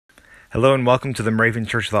Hello and welcome to the Moravian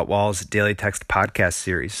Church Without Walls Daily Text Podcast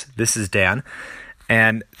Series. This is Dan,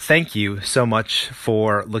 and thank you so much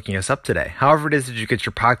for looking us up today. However it is that you get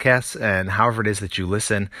your podcasts and however it is that you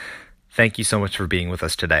listen, thank you so much for being with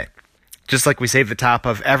us today. Just like we say at the top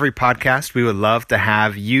of every podcast, we would love to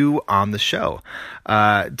have you on the show,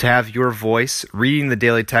 to have your voice reading the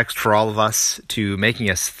daily text for all of us, to making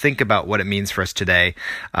us think about what it means for us today.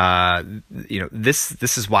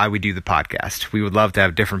 This is why we do the podcast. We would love to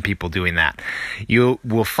have different people doing that. You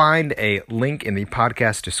will find a link in the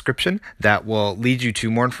podcast description that will lead you to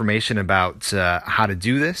more information about how to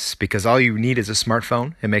do this, because all you need is a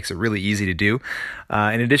smartphone. It makes it really easy to do.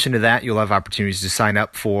 In addition to that, you'll have opportunities to sign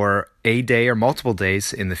up for a day or multiple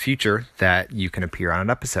days in the future that you can appear on an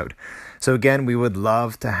episode. So again, we would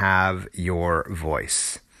love to have your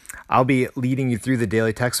voice. I'll be leading you through the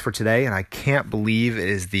daily text for today, and I can't believe it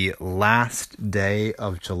is the last day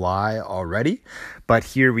of July already. But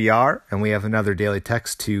here we are, and we have another daily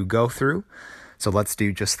text to go through. So let's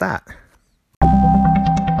do just that.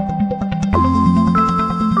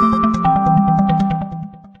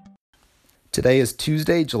 Today is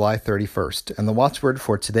Tuesday, July 31st, and the watchword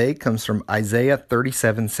for today comes from Isaiah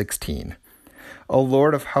 37:16. O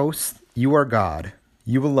Lord of hosts, you are God,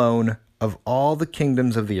 you alone, of all the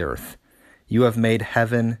kingdoms of the earth. You have made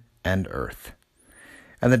heaven and earth.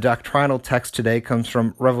 And the doctrinal text today comes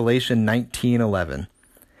from Revelation 19:11.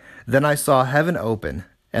 Then I saw heaven open,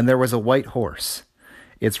 and there was a white horse.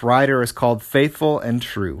 Its rider is called Faithful and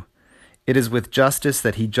True. It is with justice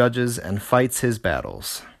that he judges and fights his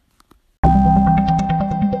battles.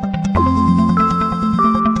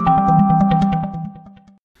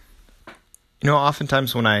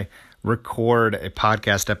 Oftentimes when I record a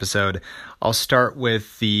podcast episode, I'll start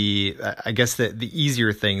with the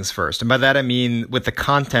easier things first. And by that, I mean with the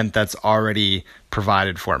content that's already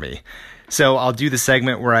provided for me. So I'll do the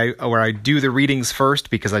segment where I do the readings first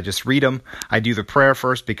because I just read them. I do the prayer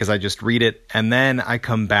first because I just read it. And then I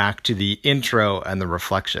come back to the intro and the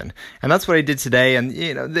reflection. And that's what I did today. And,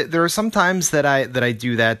 there are some times that I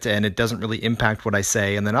do that and it doesn't really impact what I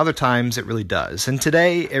say. And then other times it really does. And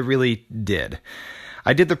today it really did.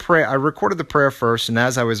 I did the prayer. I recorded the prayer first, and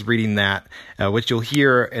as I was reading that, which you'll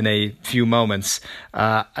hear in a few moments,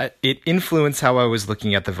 it influenced how I was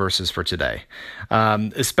looking at the verses for today,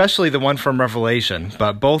 especially the one from Revelation.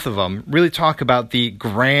 But both of them really talk about the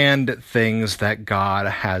grand things that God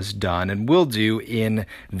has done and will do in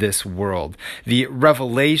this world, the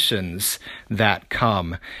revelations that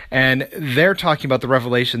come, and they're talking about the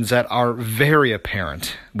revelations that are very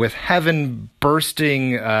apparent, with heaven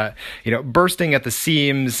bursting at the seams,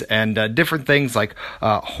 and different things like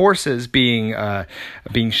horses being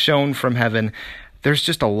shown from heaven. There's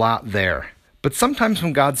just a lot there. But sometimes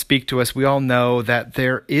when God speaks to us, we all know that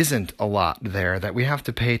there isn't a lot there, that we have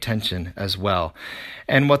to pay attention as well.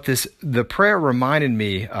 And what the prayer reminded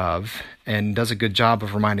me of, and does a good job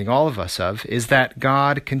of reminding all of us of, is that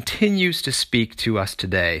God continues to speak to us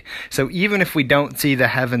today. So even if we don't see the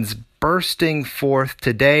heavens bursting forth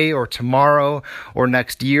today or tomorrow or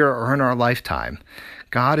next year or in our lifetime,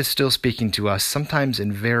 God is still speaking to us, sometimes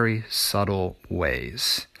in very subtle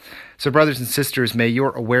ways. So brothers and sisters, may your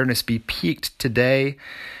awareness be piqued today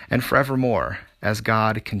and forevermore as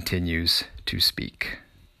God continues to speak.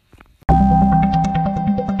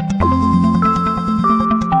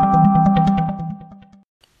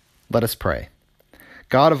 Let us pray.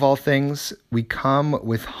 God of all things, we come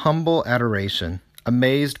with humble adoration,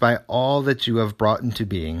 amazed by all that you have brought into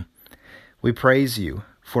being. We praise you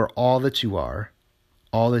for all that you are,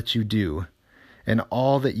 all that you do, and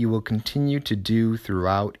all that you will continue to do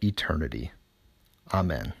throughout eternity.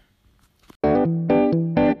 Amen.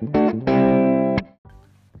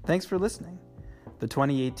 Thanks for listening. The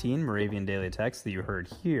 2018 Moravian Daily Texts that you heard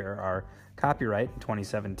here are copyright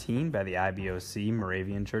 2017 by the IBOC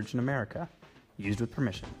Moravian Church in America, used with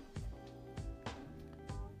permission.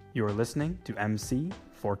 You are listening to MC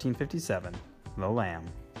 1457, The Lamb.